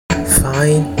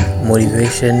Find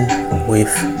motivation with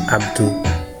Abdou.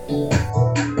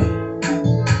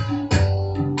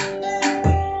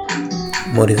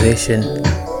 Motivation,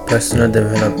 personal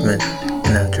development,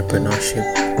 and entrepreneurship.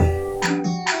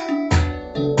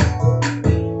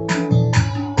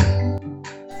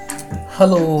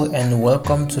 Hello and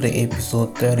welcome to the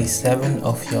episode 37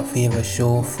 of your favorite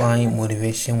show, Find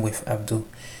Motivation with Abdou.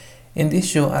 In this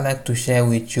show, I like to share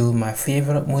with you my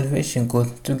favorite motivation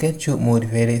quote to get you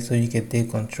motivated so you can take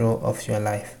control of your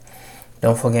life.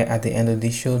 Don't forget at the end of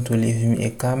this show to leave me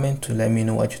a comment to let me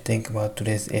know what you think about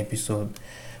today's episode.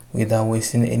 Without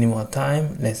wasting any more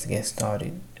time, let's get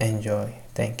started. Enjoy.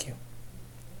 Thank you.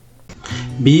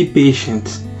 Be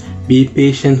patient. Be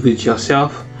patient with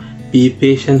yourself. Be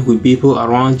patient with people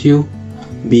around you.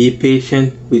 Be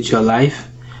patient with your life.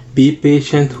 Be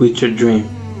patient with your dream.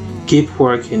 Keep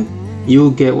working.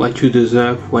 You'll get what you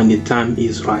deserve when the time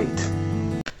is right.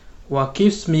 What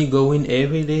keeps me going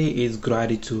every day is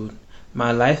gratitude.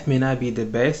 My life may not be the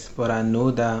best, but I know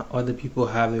that other people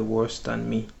have it worse than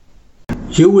me.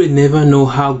 You will never know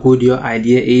how good your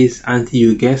idea is until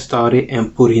you get started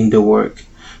and put in the work.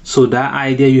 So that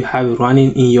idea you have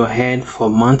running in your head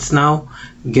for months now,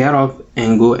 get up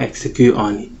and go execute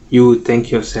on it. You will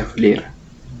thank yourself later.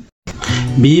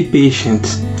 Be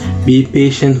patient. Be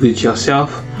patient with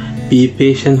yourself. Be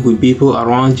patient with people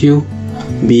around you.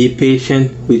 Be patient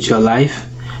with your life.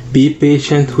 Be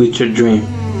patient with your dream.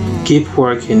 Keep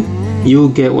working. You'll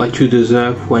get what you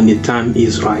deserve when the time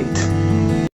is right.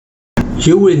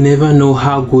 You will never know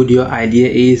how good your idea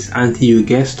is until you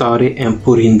get started and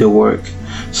put in the work.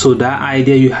 So that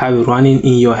idea you have running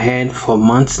in your head for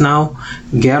months now,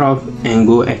 get up and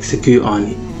go execute on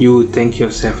it. You will thank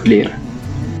yourself later.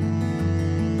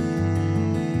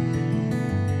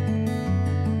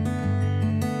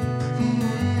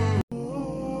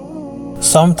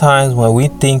 Sometimes when we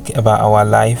think about our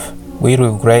life, we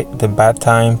regret the bad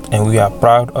times and we are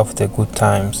proud of the good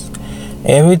times.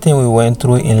 Everything we went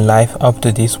through in life up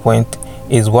to this point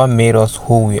is what made us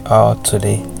who we are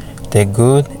today, the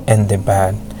good and the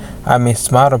bad. I'm a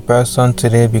smarter person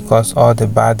today because all the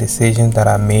bad decisions that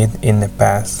I made in the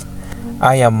past.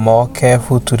 I am more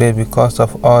careful today because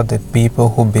of all the people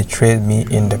who betrayed me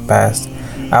in the past.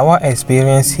 Our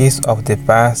experiences of the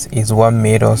past is what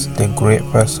made us the great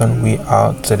person we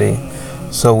are today.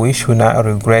 So we should not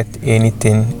regret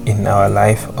anything in our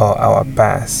life or our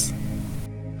past.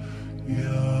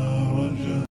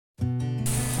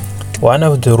 One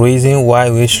of the reasons why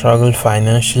we struggle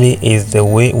financially is the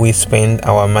way we spend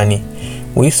our money.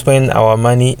 We spend our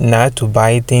money not to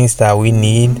buy things that we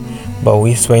need, but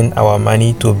we spend our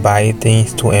money to buy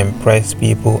things to impress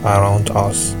people around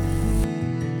us.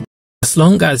 As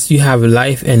long as you have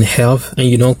life and health and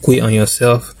you don't quit on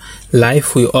yourself,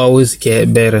 life will always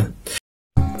get better.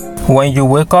 When you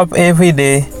wake up every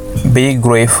day, be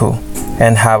grateful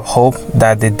and have hope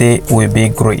that the day will be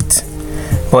great.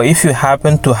 But if you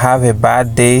happen to have a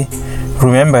bad day,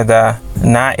 remember that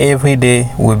not every day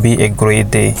will be a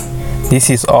great day. This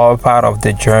is all part of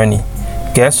the journey.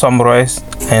 Get some rest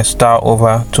and start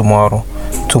over tomorrow.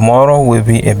 Tomorrow will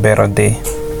be a better day.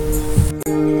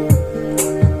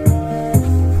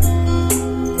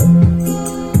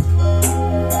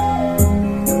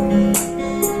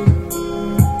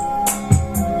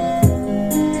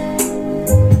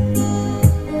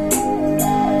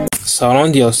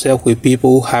 Surround yourself with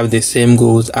people who have the same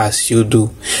goals as you do.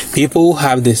 People who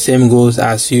have the same goals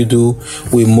as you do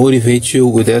will motivate you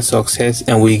with their success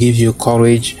and will give you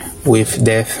courage with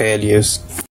their failures.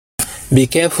 Be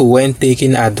careful when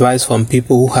taking advice from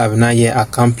people who have not yet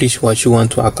accomplished what you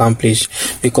want to accomplish,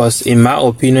 because in my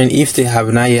opinion, if they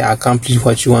have not yet accomplished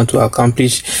what you want to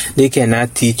accomplish, they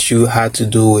cannot teach you how to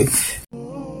do it.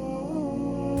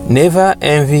 Never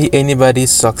envy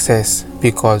anybody's success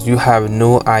because you have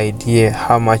no idea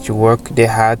how much work they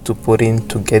had to put in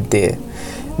to get there.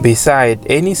 Besides,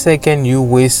 any second you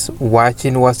waste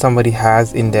watching what somebody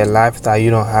has in their life that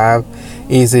you don't have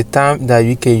is a time that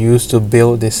you can use to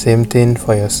build the same thing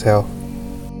for yourself.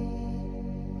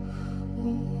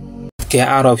 Get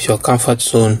out of your comfort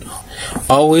zone.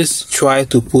 Always try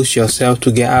to push yourself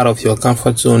to get out of your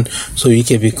comfort zone so you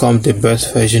can become the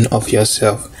best version of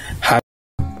yourself.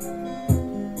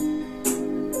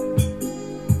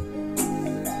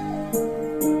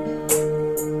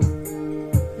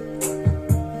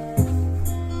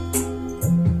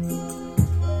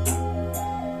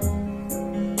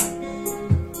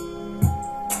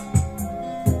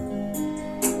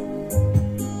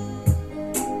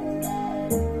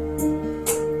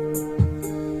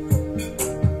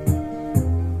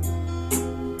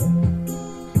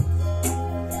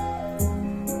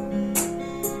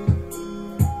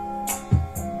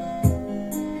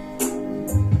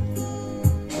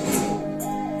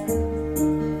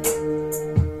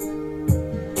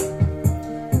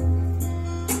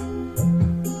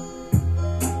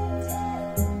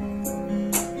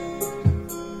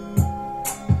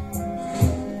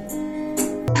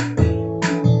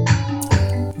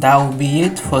 That will be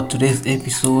it for today's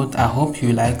episode. I hope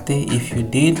you liked it. If you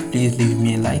did, please leave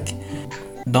me a like.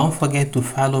 Don't forget to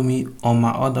follow me on my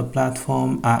other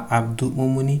platform at Abdou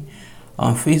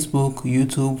on Facebook,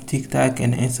 YouTube, TikTok,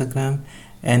 and Instagram,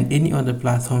 and any other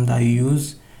platform that you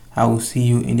use. I will see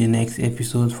you in the next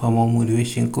episode for more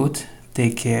motivation quotes.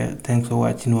 Take care. Thanks for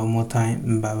watching one more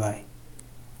time. Bye bye.